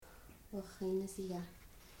وخينا سيارة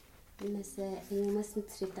الناس يوم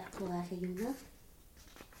سنتري تعقلها خيونا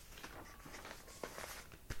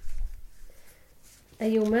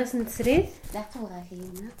أيوما سنتسريت تعقلها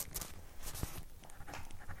خيونا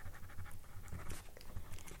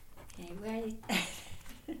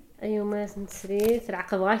أيوما سنتسريت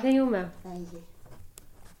العقب غاك أيوما أيه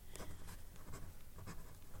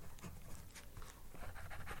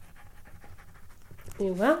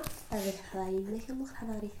أيوما هذا الحضايم لك مو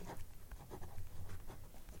حضاري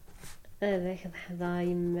هذاك الحظا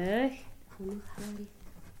يماك مو حضاري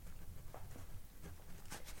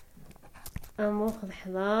أموخ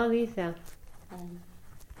حظا ديثا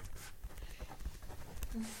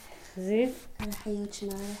زين أنا حيوتش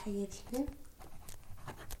معايا حياتي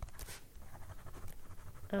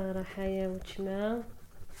راح يا وتشما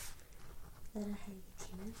أنا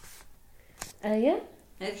حياتي أيا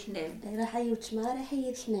راح يوتش معايا راح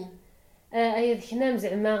حياتي نام أيا ذكنا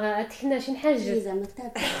زعما تحنا شي نحجز زعما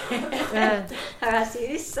تابع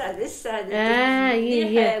راسي السعد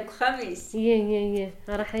يا خميس يا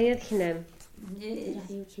راح يا ذكنا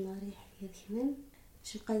راح يوتش معايا حياتي نام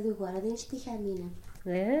باش نبقى ذوق على ذا نشتي كامينا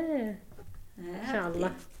إن شاء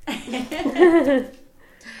الله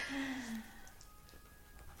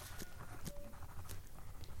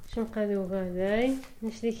شو نقادو هذاي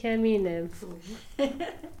نشري كامينة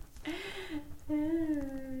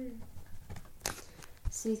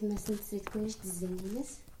سويت ما سنت كلش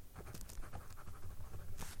تزينينس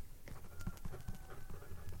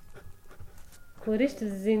كوريش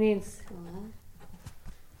الزينينس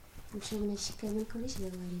مشاو من الشكا من كلش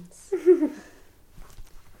دوارينس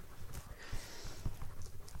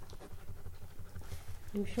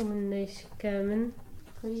نمشو من نيش كامل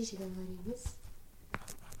كلش دوارينس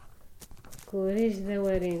كوريش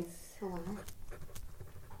دوارينس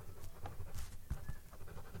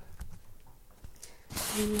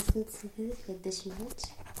ما سنت سيدي قداش مات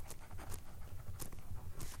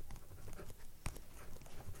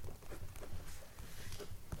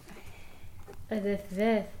هذا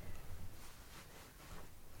ثلاث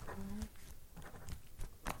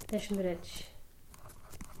تاش مراتش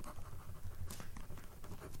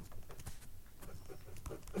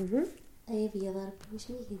أيا بيا ضرب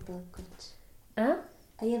وش ميجي طبقت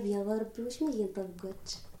أيا بيا ضرب وش ميجي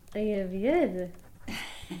طبقت أيا بياد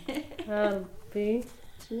ربي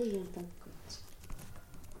وش ميجي طبقت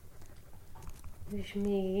وش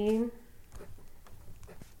ميجين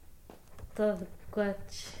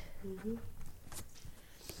طبقت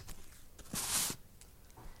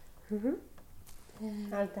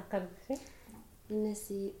عم تقرب فيه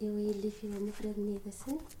الناس يوي اللي فيه مفرد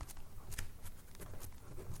نيدسن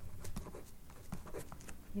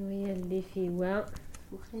يوي اللي فيه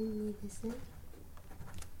مفرد نيدسن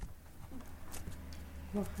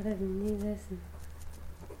مفرد نيدسن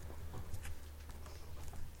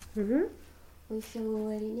ويفهموا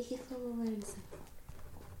واريني كيف هو وارنسا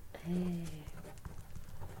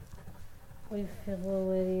ويفغوا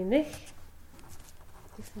ورينك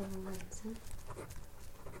كيف هو وارنسا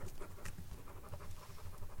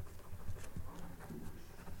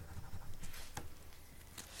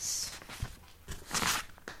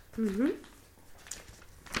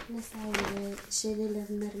ناس عاود شلالة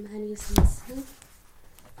بمر معاني يوسمسها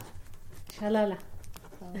شلالة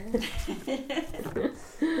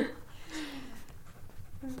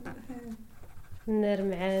نار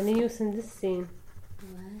معاني وسندسين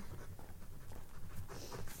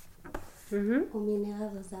ومين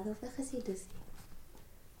غاضو زعلو فخسي دوسي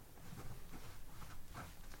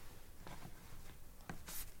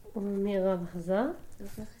ومي غاب خزا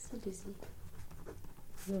فخسي دوسي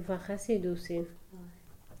وفخسي دوسين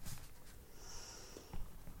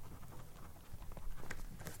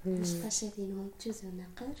مشطاشتين هو جزء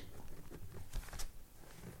نقر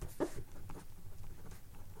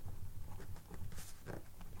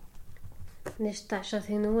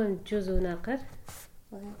نشطعشتين هو متجوز وناقر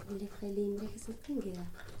اللي بخلي مريكس نقنقرا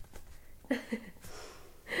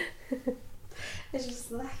اش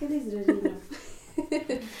بصراحة كده يزرجينا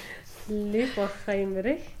اللي فوخا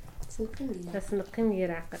يمريك سنقنقرا بس نقيم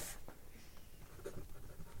غير عقل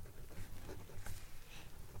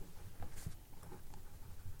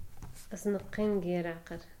بس نقيم غير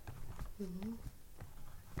عقل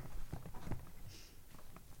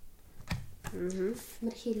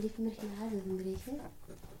مرحي اللي في مرحي العادة مريكا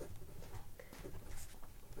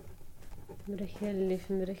مريكا اللي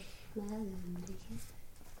في مريك ما هذا مريكا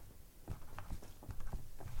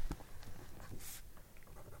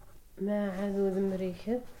ما عادو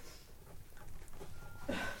ذمريكا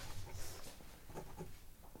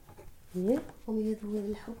وميذوب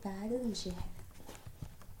الحب عادة مشيح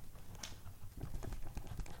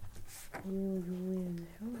وين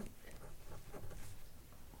الحب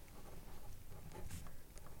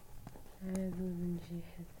عادوا من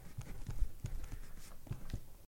جهة